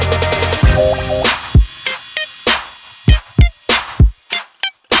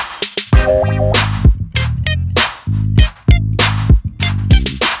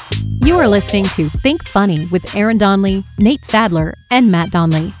are listening to Think Funny with Aaron Donley, Nate Sadler, and Matt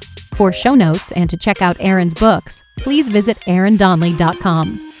Donley. For show notes and to check out Aaron's books, please visit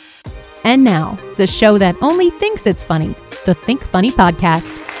aarondonley.com. And now, the show that only thinks it's funny, the Think Funny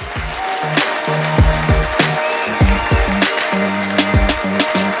Podcast.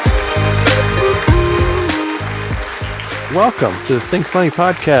 Welcome to the Think Funny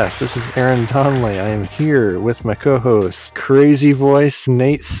Podcast. This is Aaron Donley. I am here with my co-host, crazy voice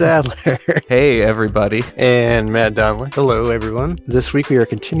Nate Sadler. Hey, everybody. And Matt Donley. Hello, everyone. This week we are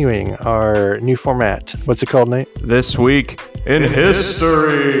continuing our new format. What's it called, Nate? This week in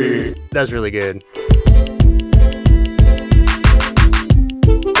history. That was really good.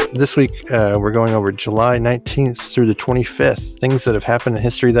 This week we're going over July 19th through the 25th. Things that have happened in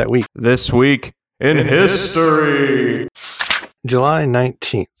history that week. This week in history. July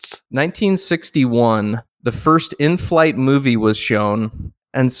 19th. 1961, the first in-flight movie was shown.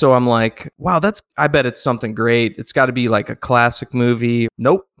 And so I'm like, wow, I bet it's something great. It's got to be like a classic movie.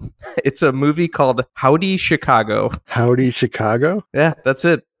 Nope. It's a movie called Howdy Chicago. Howdy Chicago? Yeah, that's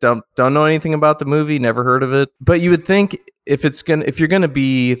it. Don't know anything about the movie, never heard of it. But you would think if you're gonna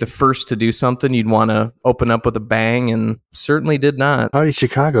be the first to do something, you'd want to open up with a bang, and certainly did not. Howdy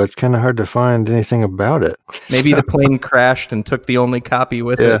Chicago, it's kind of hard to find anything about it. Maybe the plane crashed and took the only copy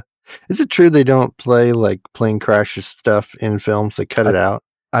with it. Is it true they don't play like plane crashes stuff in films? They cut it out?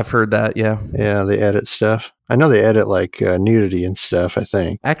 I've heard that, yeah. Yeah, they edit stuff. I know they edit like nudity and stuff, I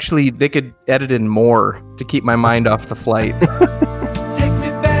think. Actually, they could edit in more to keep my mind off the flight. Take me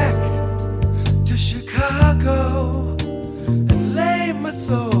back to Chicago and lay my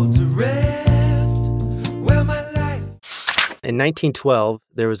soul to rest where my life. In 1912,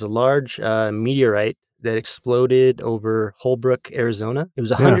 there was a large meteorite that exploded over Holbrook, Arizona. It was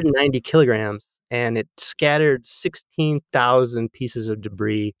 190 kilograms, and it scattered 16,000 pieces of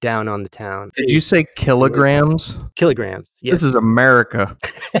debris down on the town. Did you say kilograms? Kilograms, yes. This is America.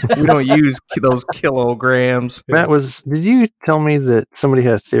 We don't use those kilograms. Matt, did you tell me that somebody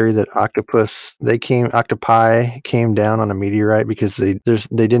had a theory that octopi came down on a meteorite because they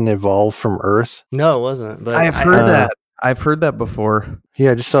didn't evolve from Earth? No, it wasn't. But I've heard that. I've heard that before.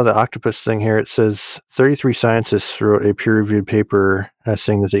 Yeah, I just saw the octopus thing here. It says 33 scientists wrote a peer-reviewed paper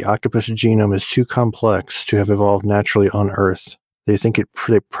saying that the octopus genome is too complex to have evolved naturally on Earth. They think it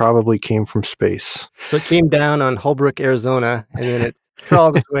probably came from space. So it came down on Holbrook, Arizona, and then it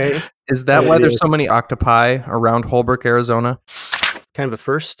crawled its way. Is that why there's so many octopi around Holbrook, Arizona? Kind of a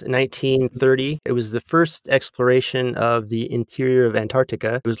first. In 1930, it was the first exploration of the interior of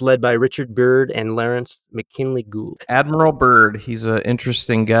Antarctica. It was led by Richard Byrd and Lawrence McKinley Gould. Admiral Byrd, he's an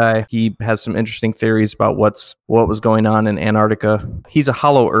interesting guy. He has some interesting theories about what was going on in Antarctica. He's a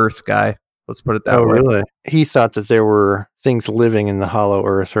hollow earth guy. Let's put it that way. Oh, really? He thought that there were things living in the hollow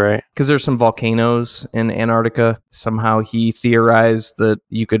earth, right? Because there's some volcanoes in Antarctica. Somehow he theorized that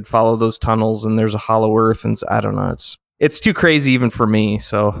you could follow those tunnels and there's a hollow earth. And I don't know. It's too crazy even for me,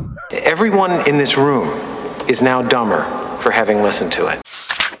 so. Everyone in this room is now dumber for having listened to it.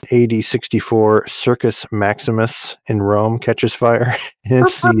 AD 64, Circus Maximus in Rome catches fire.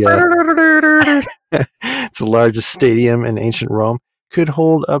 It's it's the largest stadium in ancient Rome. Could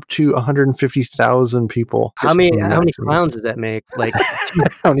hold up to 150,000 people. How many clowns does that make? Like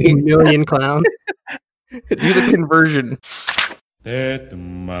 8 million clowns? Do the conversion.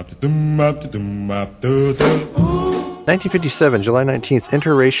 1957, July 19th,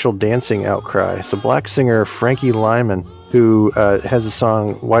 interracial dancing outcry. The black singer Frankie Lyman, who has a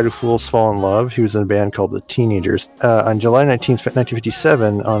song, Why Do Fools Fall in Love? He was in a band called The Teenagers. On July 19th,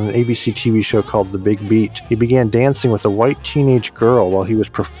 1957, on an ABC TV show called The Big Beat, he began dancing with a white teenage girl while he was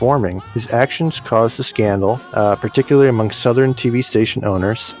performing. His actions caused a scandal, particularly among Southern TV station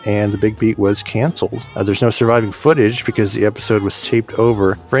owners, and The Big Beat was canceled. There's no surviving footage because the episode was taped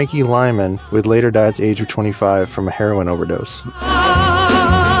over. Frankie Lyman would later die at the age of 25 from a heroin overdose.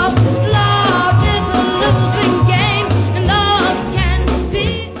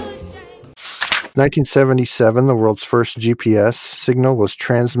 1977, the world's first GPS signal was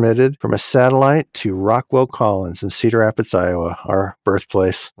transmitted from a satellite to Rockwell Collins in Cedar Rapids, Iowa, our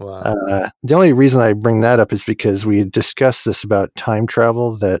birthplace. Wow. The only reason I bring that up is because we had discussed this about time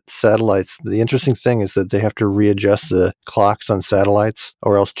travel, that satellites, the interesting thing is that they have to readjust the clocks on satellites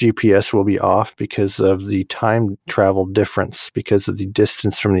or else GPS will be off because of the time travel difference, because of the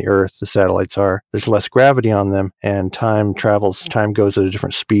distance from the Earth the satellites are. There's less gravity on them and time goes at a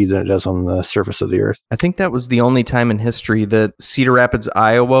different speed than it does on the surface of the Earth. I think that was the only time in history that Cedar Rapids,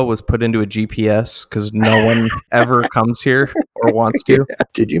 Iowa was put into a GPS because no one ever comes here or wants to.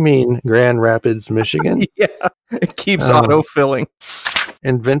 Did you mean Grand Rapids, Michigan? Yeah, it keeps autofilling.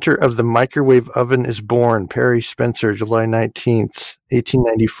 Inventor of the microwave oven is born. Perry Spencer, July 19th,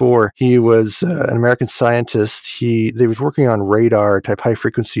 1894. He was an American scientist. They was working on radar type high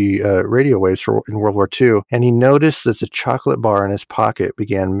frequency radio waves in World War II, and he noticed that the chocolate bar in his pocket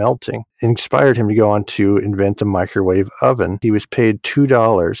began melting. It inspired him to go on to invent the microwave oven. He was paid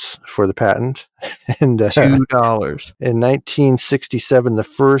 $2 for the patent. And $2. In 1967, the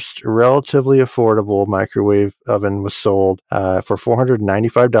first relatively affordable microwave oven was sold for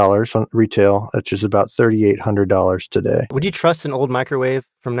 $495 on retail, which is about $3,800 today. Would you trust an old microwave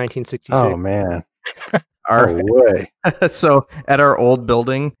from 1966? Oh, man. Our, No way. So at our old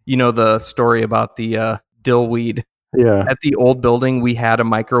building, you know the story about the dillweed. Yeah. At the old building, we had a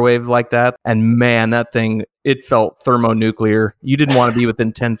microwave like that. And man, that thing, it felt thermonuclear. You didn't want to be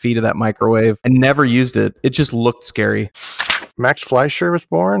within 10 feet of that microwave, and never used it. It just looked scary. Max Fleischer was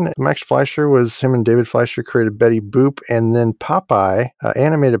born. Max Fleischer him and David Fleischer created Betty Boop, and then Popeye,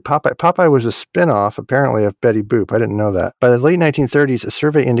 animated Popeye. Popeye was a spin-off, apparently, of Betty Boop. I didn't know that. By the late 1930s, a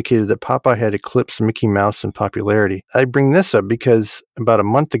survey indicated that Popeye had eclipsed Mickey Mouse in popularity. I bring this up because about a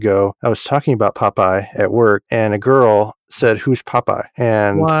month ago, I was talking about Popeye at work, and a girl said, "Who's Popeye?"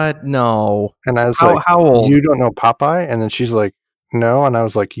 And What? No. And I was How old? "You don't know Popeye?" And then she's like, "No." And I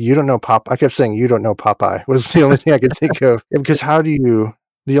was like, "You don't know Popeye?" I kept saying, "You don't know Popeye," was the only thing I could think of. Because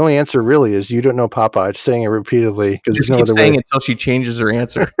the only answer really is you don't know Popeye, just saying it repeatedly because there's Just no keep other saying way. it until she changes her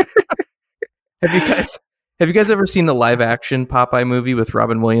answer. Have you guys ever seen the live action Popeye movie with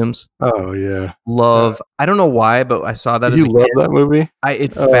Robin Williams? Oh, yeah. I don't know why, but I saw that as You a love kid. that movie?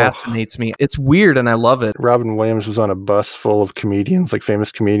 It Oh. fascinates me. It's weird and I love it. Robin Williams was on a bus full of comedians, like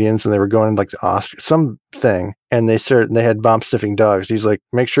famous comedians, and they were going like the Oscar something, and they had bomb sniffing dogs. He's like,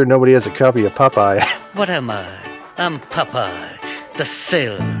 "Make sure nobody has a copy of Popeye." What am I? I'm Popeye, the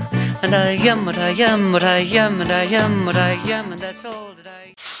sailor. And I am what I am, what I am, and I am what I am, and that's all that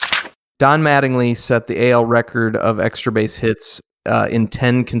I... Don Mattingly set the AL record of extra base hits in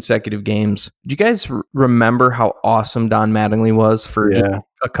 10 consecutive games. Do you guys remember how awesome Don Mattingly was for just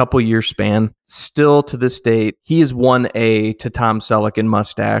a couple year span? Still to this date, he is 1A to Tom Selleck in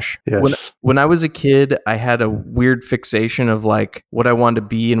mustache. Yes. When I was a kid, I had a weird fixation of like what I wanted to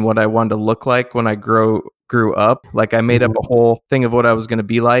be and what I wanted to look like when I grew up. Like I made up a whole thing of what I was going to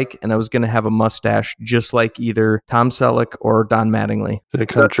be like, and I was going to have a mustache just like either Tom Selleck or Don Mattingly. Did it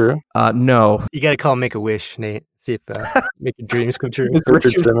come true? No. You got to call Make-A-Wish, Nate. See if make your dreams come true.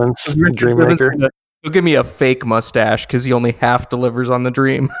 Richard Simmons, Dreammaker. He'll give me a fake mustache because he only half delivers on the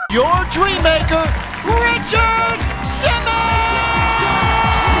dream. Your dream maker, Richard Simmons!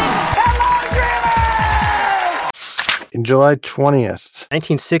 In July 20th.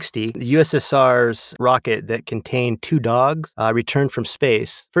 1960, the USSR's rocket that contained 2 dogs returned from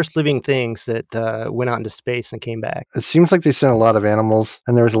space. First living things that went out into space and came back. It seems like they sent a lot of animals,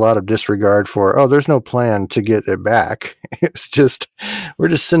 and there was a lot of disregard for, there's no plan to get it back. It's just, we're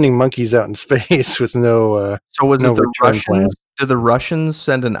just sending monkeys out in space with no So was no it the return Russians? plan. Did the Russians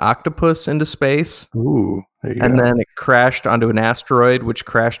send an octopus into space? Ooh, there you And go. then it crashed onto an asteroid, which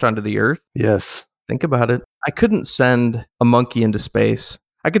crashed onto the Earth? Yes. Think about it. I couldn't send a monkey into space.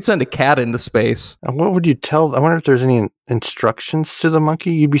 I could send a cat into space. And what would you tell? I wonder if there's any instructions to the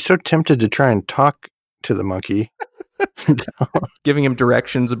monkey. You'd be so tempted to try and talk to the monkey. Giving him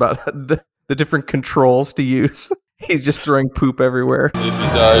directions about the different controls to use. He's just throwing poop everywhere. If he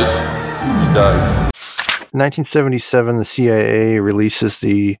dies, he dies. 1977, the CIA releases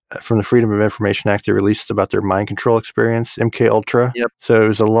from the Freedom of Information Act, they released about their mind control experience, MK Ultra. Yep. So it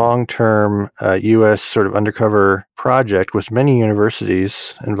was a long-term U.S. sort of undercover project with many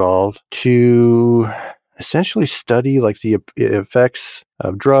universities involved to essentially study like the effects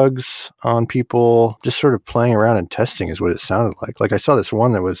of drugs on people, just sort of playing around and testing is what it sounded like. Like I saw this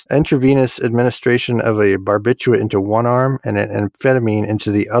one that was intravenous administration of a barbiturate into one arm and an amphetamine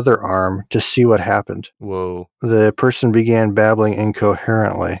into the other arm to see what happened. Whoa. The person began babbling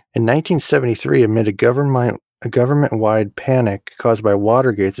incoherently. In 1973, amid a government-wide panic caused by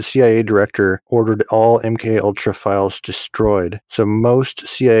Watergate, the CIA director ordered all MK Ultra files destroyed. So most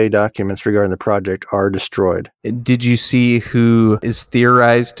CIA documents regarding the project are destroyed. Did you see who is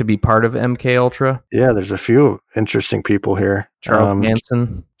theorized to be part of MK Ultra? Yeah, there's a few interesting people here. Charles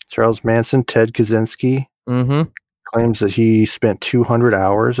Manson. Charles Manson, Ted Kaczynski Mm-hmm. claims that he spent 200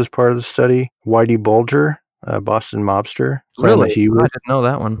 hours as part of the study. Whitey Bulger, a Boston mobster, claimed that he I was. didn't know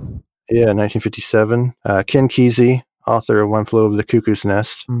that one. Yeah, 1957. Ken Kesey, author of One Flew Over the Cuckoo's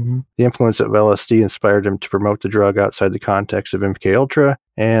Nest. Mm-hmm. The influence of LSD inspired him to promote the drug outside the context of MK Ultra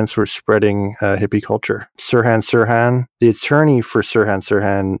and sort of spreading hippie culture. Sirhan Sirhan, the attorney for Sirhan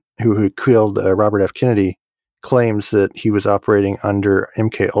Sirhan, who killed Robert F. Kennedy, claims that he was operating under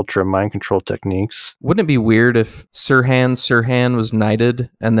MK Ultra mind control techniques. Wouldn't it be weird if Sirhan was knighted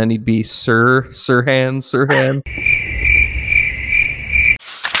and then he'd be Sirhan?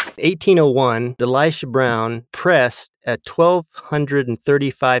 1801, Elisha Brown pressed a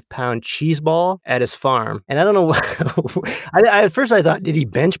 1,235-pound cheese ball at his farm. And I don't know why. At first I thought, did he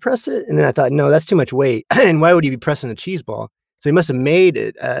bench press it? And then I thought, no, that's too much weight. And why would he be pressing a cheese ball? So he must have made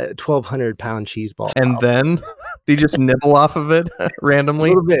it a 1,200-pound cheese ball. And then did he just nibble off of it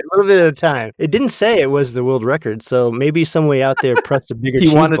randomly? A little bit at a time. It didn't say it was the world record, so maybe some way out there pressed a bigger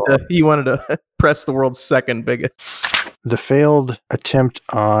cheese ball. He wanted to press the world's second biggest. The failed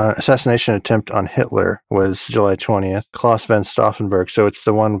assassination attempt on Hitler was July 20th, Klaus von Stauffenberg. So it's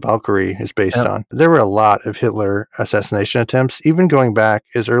the one Valkyrie is based on. There were a lot of Hitler assassination attempts, even going back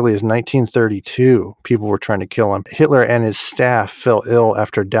as early as 1932. People were trying to kill him. Hitler and his staff fell ill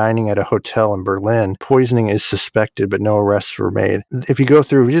after dining at a hotel in Berlin. Poisoning is suspected, but no arrests were made. If you go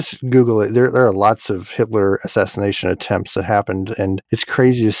through, just Google it, there are lots of Hitler assassination attempts that happened, and it's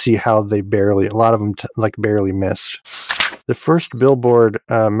crazy to see how a lot of them barely missed. The first Billboard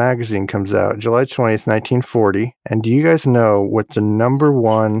magazine comes out July 20th, 1940. And do you guys know what the number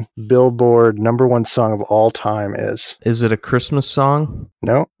one Billboard number one song of all time is? Is it a Christmas song?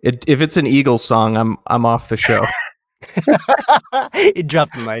 No. If it's an Eagles song, I'm off the show. You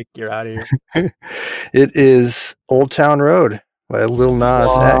dropped the mic. You're out of here. It is Old Town Road by Lil Nas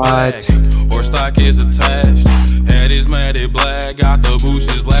X. Horse stock is attached. Head is matted black. Got the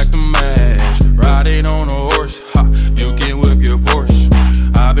bushes black to match. Riding on a horse. Ha, you can whip your Porsche.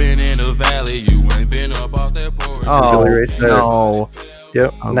 I've been in the valley. You ain't been up off that porch. Oh, no.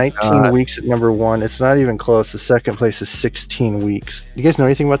 Yep, Oh, 19 God. weeks at number one. It's not even close. The second place is 16 weeks. You guys know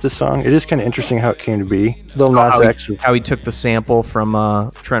anything about this song? It is kind of interesting how it came to be. Lil Nas X. How he took the sample from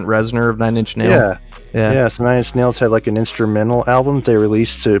Trent Reznor of Nine Inch Nails. Yeah. So Nine Inch Nails had like an instrumental album they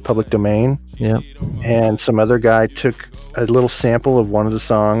released to public domain. Yeah. And some other guy took a little sample of one of the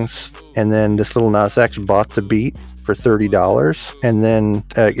songs, and then this Lil Nas X bought the beat for $30, and then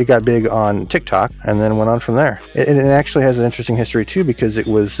it got big on TikTok, and then went on from there. It actually has an interesting history too, because it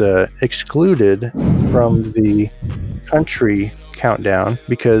was excluded from the country countdown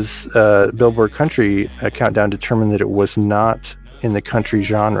because Billboard Country Countdown determined that it was not in the country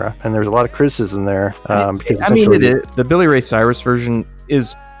genre, and there's a lot of criticism there because the Billy Ray Cyrus version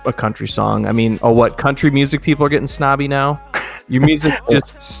is a country song. I mean, what country music people are getting snobby now? Your music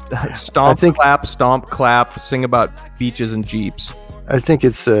just stomp, clap, sing about beaches and jeeps. I think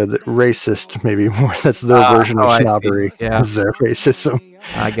it's racist, maybe more. That's their version of snobbery. Yeah. Is their racism.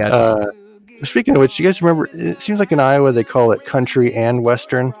 I got you. Speaking of which, you guys remember, it seems like in Iowa they call it country and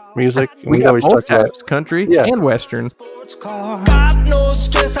Western music. We always talk about country and Western. God knows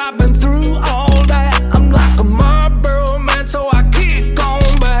stress, I've been through all that. I'm like a Marlboro man, so I kick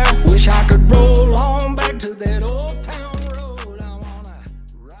on back. Wish I could roll on back to that old town road. I wanna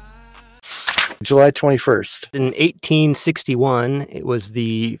ride. July 21st. In 1861, it was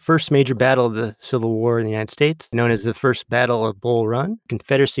the first major battle of the Civil War in the United States, known as the First Battle of Bull Run.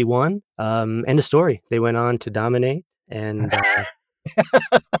 Confederacy won. End of story. They went on to dominate, and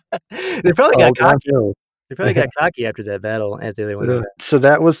they probably got cocky. They probably got cocky after that battle. After they went. So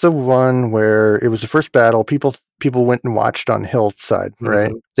that was the one where it was the first battle. People went and watched on Hillside, right?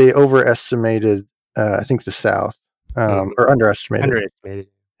 Mm-hmm. They overestimated, I think, the South, or underestimated. Underestimated.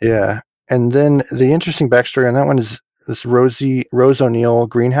 Yeah. And then the interesting backstory on that one is this Rose O'Neal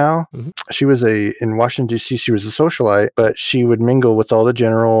Greenhow. Mm-hmm. She was in Washington, D.C., she was a socialite, but she would mingle with all the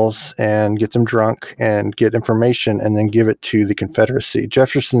generals and get them drunk and get information and then give it to the Confederacy.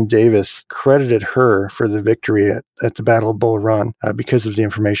 Jefferson Davis credited her for the victory at the Battle of Bull Run because of the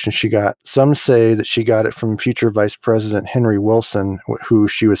information she got. Some say that she got it from future Vice President Henry Wilson, who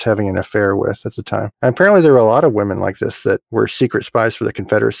she was having an affair with at the time. And apparently there were a lot of women like this that were secret spies for the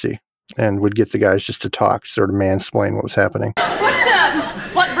Confederacy and would get the guys just to talk, sort of mansplain what was happening.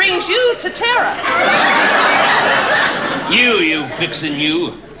 What brings you to Terra? You vixen, you.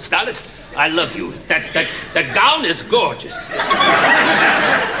 Starlet, I love you. That gown is gorgeous.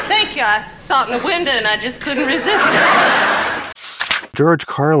 Thank you. I saw it in the window and I just couldn't resist it. George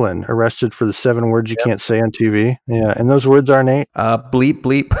Carlin arrested for the 7 words you can't say on TV. Yeah, and those words are, Nate? Bleep,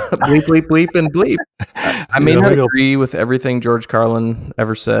 bleep, bleep, bleep, bleep, and bleep. I may not agree with everything George Carlin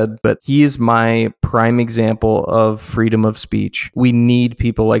ever said, but he is my prime example of freedom of speech. We need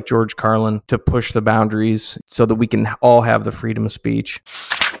people like George Carlin to push the boundaries so that we can all have the freedom of speech.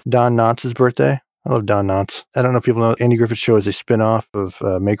 Don Knotts' birthday. I love Don Knotts. I don't know if people know Andy Griffith's Show is a spin-off of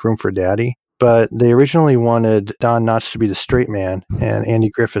Make Room for Daddy. But they originally wanted Don Knotts to be the straight man and Andy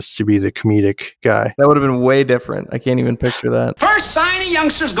Griffiths to be the comedic guy. That would have been way different. I can't even picture that. First sign of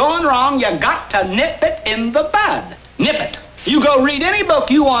youngsters going wrong, you got to nip it in the bud. Nip it. You go read any book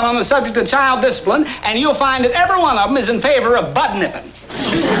you want on the subject of child discipline, and you'll find that every one of them is in favor of bud nipping.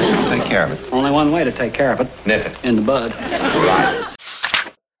 Take care of it. Only one way to take care of it. Nip it. In the bud. Right.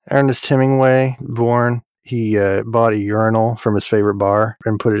 Ernest Hemingway, born, he bought a urinal from his favorite bar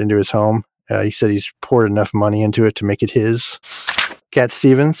and put it into his home. He said he's poured enough money into it to make it his. Cat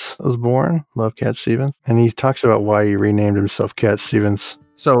Stevens was born. Love Cat Stevens. And he talks about why he renamed himself Cat Stevens.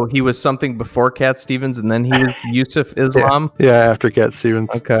 So he was something before Cat Stevens, and then he was Yusuf Islam? Yeah, after Cat Stevens.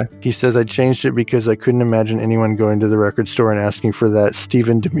 Okay. He says, I changed it because I couldn't imagine anyone going to the record store and asking for that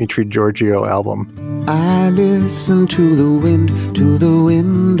Stephen Dimitri Giorgio album. I listen to the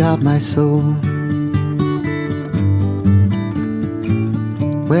wind of my soul.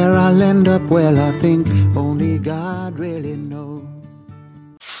 Where I'll end up, well, I think only God really knows.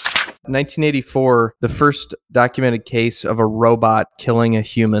 1984, the first documented case of a robot killing a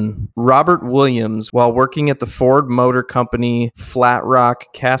human. Robert Williams, while working at the Ford Motor Company Flat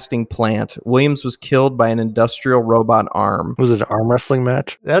Rock casting plant, Williams was killed by an industrial robot arm. Was it an arm wrestling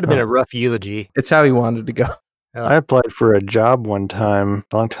match? That would have been a rough eulogy. It's how he wanted to go. I applied for a job one time,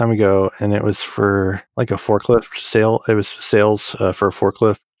 a long time ago, and it was for like a forklift sale. It was sales for a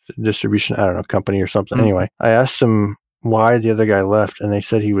forklift distribution, I don't know, company or something. Anyway, I asked him why the other guy left, and they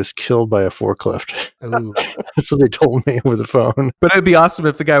said he was killed by a forklift. That's what they told me over the phone. But it'd be awesome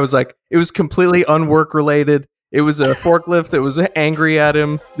if the guy was like, it was completely unwork related. It was a forklift that was angry at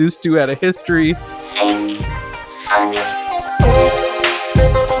him. These two had a history.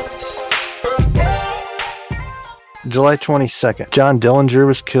 July 22nd, John Dillinger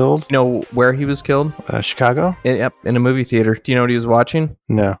was killed. You know where he was killed? Chicago? Yep, in a movie theater. Do you know what he was watching?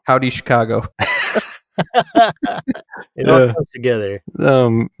 No. Howdy, Chicago. It all comes together.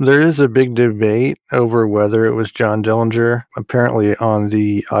 There is a big debate over whether it was John Dillinger. Apparently on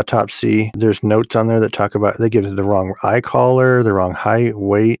the autopsy, there's notes on there that talk about, they give the wrong eye color, the wrong height,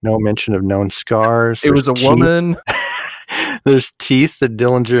 weight, no mention of known scars. It was a woman. There's teeth that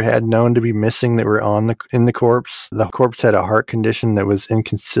Dillinger had known to be missing that were in the corpse. The corpse had a heart condition that was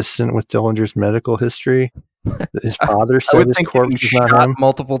inconsistent with Dillinger's medical history. His father said his corpse was not him.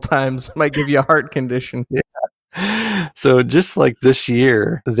 Multiple times might give you a heart condition. Yeah. So just like this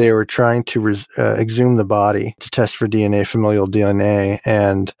year, they were trying to exhume the body to test for DNA, familial DNA,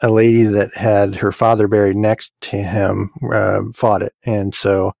 and a lady that had her father buried next to him fought it, and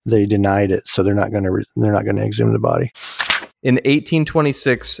so they denied it. So they're not going to exhume the body. In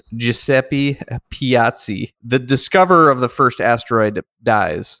 1826, Giuseppe Piazzi, the discoverer of the first asteroid,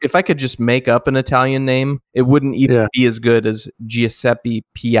 dies. If I could just make up an Italian name, it wouldn't even be as good as Giuseppe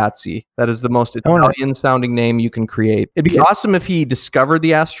Piazzi. That is the most Italian-sounding name you can create. It'd be awesome if he discovered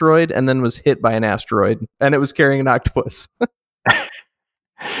the asteroid and then was hit by an asteroid, and it was carrying an octopus.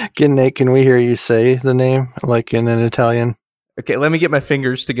 Nate, can we hear you say the name, like in an Italian? Okay, let me get my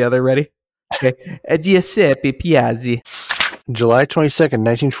fingers together. Ready? Okay. Giuseppe Piazzi. July 22nd,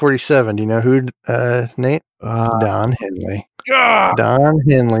 1947. Do you know who, Nate? Don Henley. Don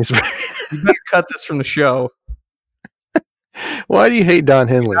Henley's. You better cut this from the show. Why do you hate Don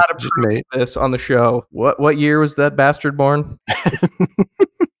Henley, Nate? This on the show. What year was that bastard born?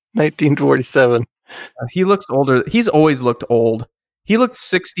 1947. He looks older. He's always looked old. He looked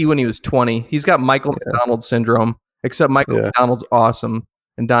 60 when he was 20. He's got Michael McDonald syndrome, except Michael McDonald's awesome,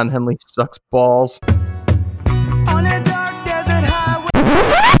 and Don Henley sucks balls.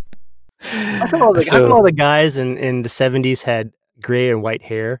 How come all the guys in the 70s had gray and white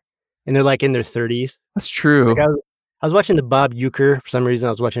hair, and they're like in their 30s? That's true. Like I was watching the Bob Uecker. For some reason,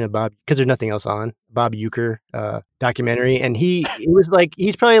 I was watching because there's nothing else on, Bob Uecker documentary, and he's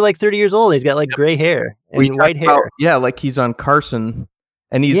probably like 30 years old. And he's got like gray hair and white hair. Yeah, like he's on Carson,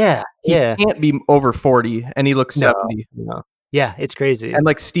 and he can't be over 40, and he looks 70. No. Yeah, it's crazy. And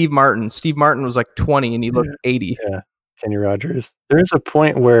like Steve Martin was like 20, and he looked 80. Yeah. Kenny Rogers. There's a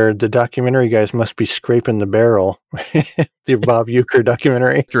point where the documentary guys must be scraping the barrel. The Bob Uecker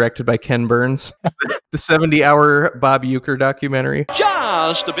documentary. Directed by Ken Burns. The 70-hour Bob Uecker documentary.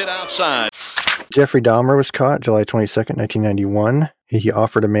 Just a bit outside. Jeffrey Dahmer was caught July 22nd, 1991. He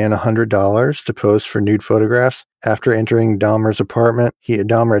offered a man $100 to pose for nude photographs. After entering Dahmer's apartment,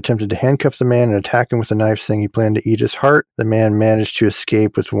 Dahmer attempted to handcuff the man and attack him with a knife, saying he planned to eat his heart. The man managed to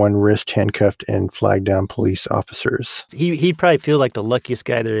escape with one wrist handcuffed and flagged down police officers. He'd probably feel like the luckiest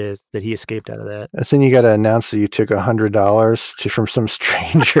guy there is that he escaped out of that. That's then you got to announce that you took $100 from some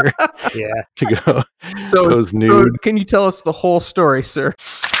stranger to go pose nude. So can you tell us the whole story, sir?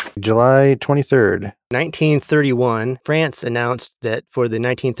 July 23rd. 1931, France announced that for the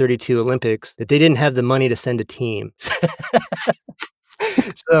 1932 Olympics that they didn't have the money to send a team.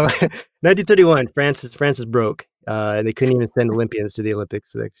 So 1931, France is broke. And they couldn't even send Olympians to the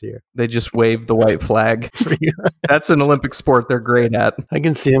Olympics the next year. They just waved the white flag. That's an Olympic sport they're great at. I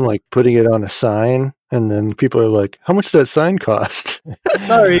can see him like putting it on a sign, and then people are like, how much did that sign cost?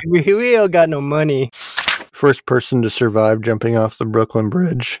 Sorry, we all got no money. First person to survive jumping off the Brooklyn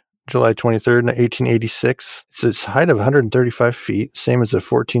Bridge, July 23rd, 1886. It's its height of 135 feet, same as a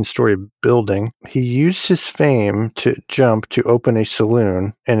 14-story building. He used his fame to jump to open a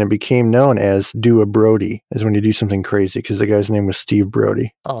saloon, and it became known as Do a Brody, as when you do something crazy, because the guy's name was Steve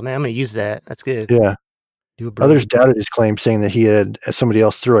Brody. Oh, man, I'm going to use that. That's good. Yeah. Do a Brody. Others doubted his claim, saying that he had somebody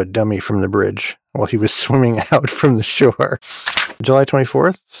else throw a dummy from the bridge while he was swimming out from the shore. July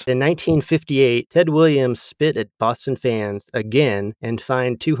 24th? In 1958, Ted Williams spit at Boston fans again and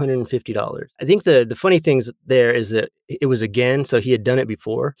fined $250. I think the funny thing there is that it was again, so he had done it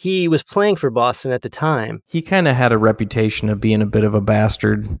before. He was playing for Boston at the time. He kind of had a reputation of being a bit of a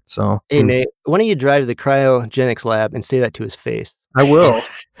bastard, so... Hey, Nate, why don't you drive to the cryogenics lab and say that to his face? I will.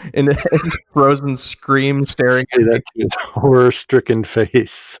 In a frozen scream staring at that to his horror-stricken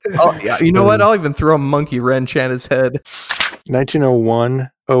face. Oh, yeah. You know what? I'll even throw a monkey wrench at his head. 1901,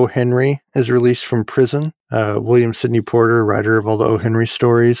 O. Henry is released from prison. William Sidney Porter, writer of all the O. Henry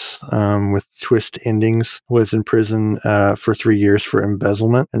stories with twist endings, was in prison for 3 years for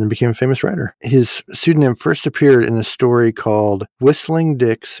embezzlement and then became a famous writer. His pseudonym first appeared in a story called Whistling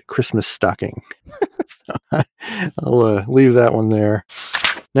Dick's Christmas Stocking. So I'll leave that one there.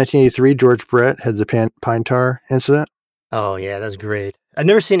 1983, George Brett had the pine tar incident. Oh, yeah, that's great. I've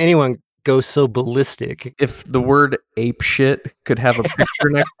never seen anyone go so ballistic. If the word ape shit could have a picture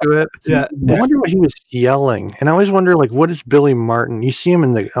next to it. Yeah. I wonder what he was yelling. And I always wonder, like, what is Billy Martin? You see him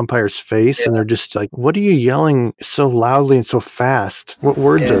in the umpire's face, and they're just like, what are you yelling so loudly and so fast? What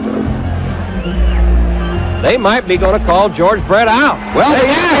words are those? They might be going to call George Brett out. Well, the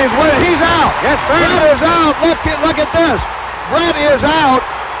Yankees win it. He's out. Yes, sir. Brett is out. Look at this. Brett is out.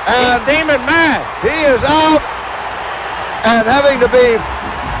 And he's steaming mad. He is out and having to be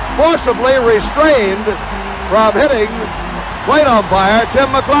forcibly restrained from hitting plate umpire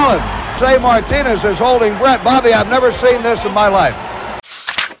Tim McClellan. Say Martinez is holding Brett. Bobby, I've never seen this in my life.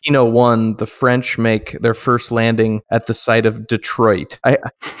 1901, the French make their first landing at the site of Detroit.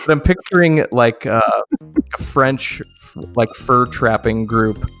 I'm picturing like a French like fur trapping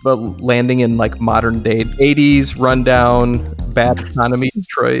group, but landing in like modern day 80s rundown bad economy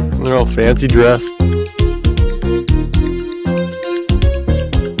Detroit. They're all fancy dressed.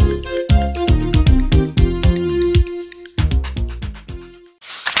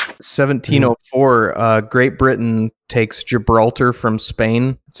 1704, Great Britain takes Gibraltar from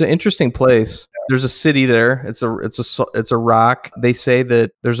Spain. It's an interesting place. There's a city there. It's a rock. They say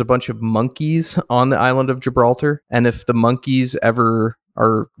that there's a bunch of monkeys on the island of Gibraltar, and if the monkeys ever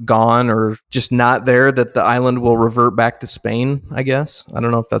are gone or just not there, that the island will revert back to Spain, I guess. I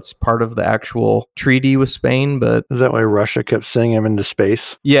don't know if that's part of the actual treaty with Spain, but... Is that why Russia kept sending him into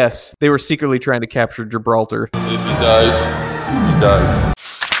space? Yes, they were secretly trying to capture Gibraltar. If he dies, he dies.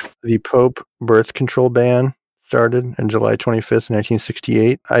 The Pope birth control ban started on July 25th,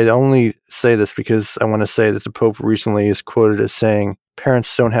 1968. I only say this because I want to say that the Pope recently is quoted as saying,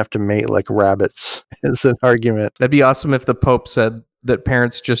 parents don't have to mate like rabbits. It's an argument. That'd be awesome if the Pope said that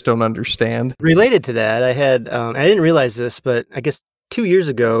parents just don't understand. Related to that, I had, I didn't realize this, but I guess 2 years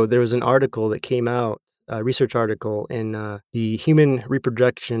ago, there was an article that came out, a research article in the Human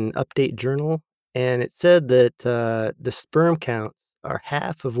Reproduction Update Journal, and it said that the sperm count are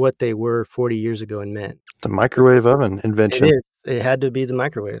half of what they were 40 years ago in men. The microwave oven invention. It is. It had to be the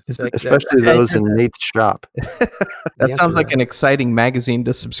microwave. Especially those in Nate's shop. That sounds like an exciting magazine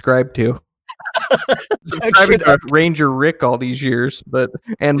to subscribe to. Subscribing to Ranger Rick all these years,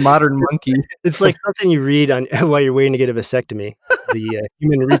 and Modern Monkey. It's like something you read on while you're waiting to get a vasectomy. The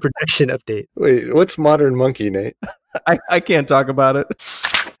Human Reproduction Update. Wait, what's Modern Monkey, Nate? I can't talk about it.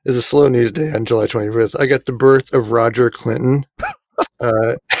 It's a slow news day on July 25th. I got the birth of Roger Clinton.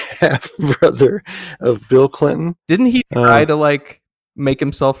 Half brother of Bill Clinton. Didn't he try to make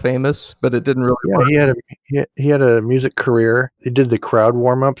himself famous, but it didn't really work? He had a music career. He did the crowd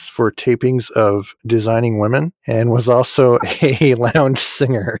warm-ups for tapings of Designing Women and was also a lounge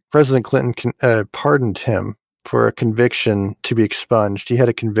singer. President Clinton pardoned him for a conviction to be expunged. He had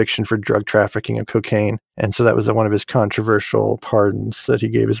a conviction for drug trafficking of cocaine, and so that was one of his controversial pardons that he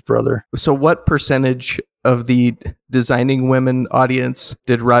gave his brother. So what percentage of the Designing Women audience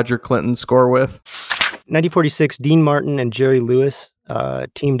did Roger Clinton score with? 1946, Dean Martin and Jerry Lewis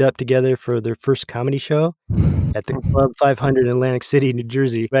teamed up together for their first comedy show at the Club 500 in Atlantic City, New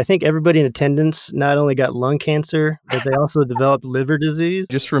Jersey. But I think everybody in attendance not only got lung cancer, but they also developed liver disease.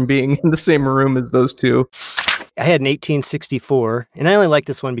 Just from being in the same room as those two. I had an 1864, and I only like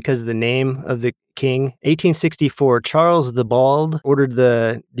this one because of the name of the king. 1864, Charles the Bald ordered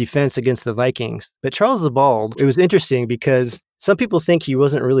the defense against the Vikings. But Charles the Bald, it was interesting because some people think he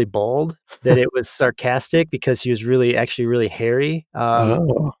wasn't really bald, that it was sarcastic because he was actually really hairy.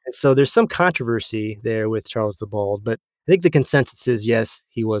 And so there's some controversy there with Charles the Bald, but I think the consensus is yes,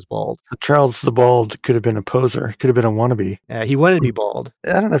 he was bald. Charles the Bald could have been a poser, could have been a wannabe. He wanted to be bald.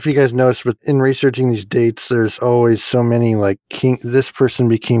 I don't know if you guys noticed, but in researching these dates, there's always so many like this person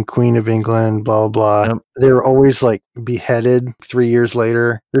became Queen of England, blah, blah, blah. Yep. They were always like beheaded 3 years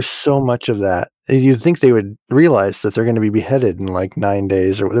later. There's so much of that. You'd think they would realize that they're going to be beheaded in like 9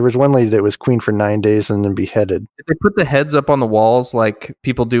 days. Or there was one lady that was queen for 9 days and then beheaded. Did they put the heads up on the walls like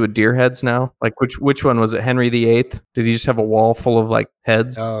people do with deer heads now? Like which one was it? Henry VIII? Did he just have a wall full of like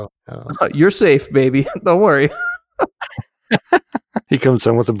heads? Oh. You're safe, baby. Don't worry. He comes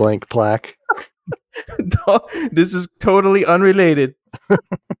in with a blank plaque. This is totally unrelated.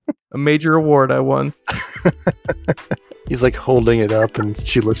 A major award I won. He's like holding it up and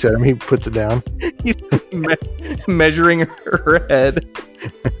she looks at him. He puts it down. He's measuring her head.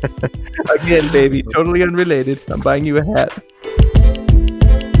 Again, baby, totally unrelated. I'm buying you a hat.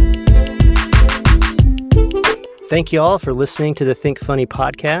 Thank you all for listening to the Think Funny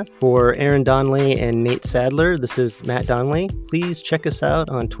podcast. For Aaron Donnelly and Nate Sadler, this is Matt Donnelly. Please check us out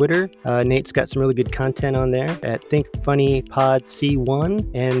on Twitter. Nate's got some really good content on there at Think Funny Pod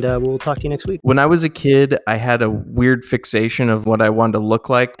C1, and we'll talk to you next week. When I was a kid, I had a weird fixation of what I wanted to look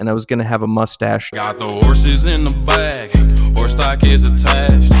like, and I was going to have a mustache. Got the horses in the back, horse stock is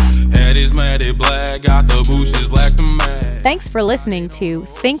attached. Head is matted black, got the bushes black to match. Thanks for listening to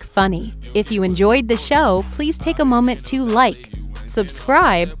Think Funny. If you enjoyed the show, please take a moment to like,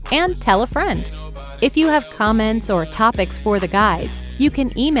 subscribe, and tell a friend. If you have comments or topics for the guys, you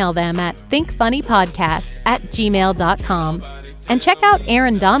can email them at thinkfunnypodcast@gmail.com. And check out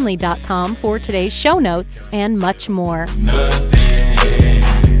aarondonnelly.com for today's show notes and much more. Nothing.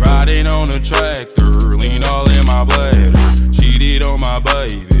 Riding on a tractor, lean all in my bladder. Cheated on my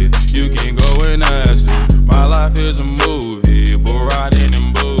baby, you can go and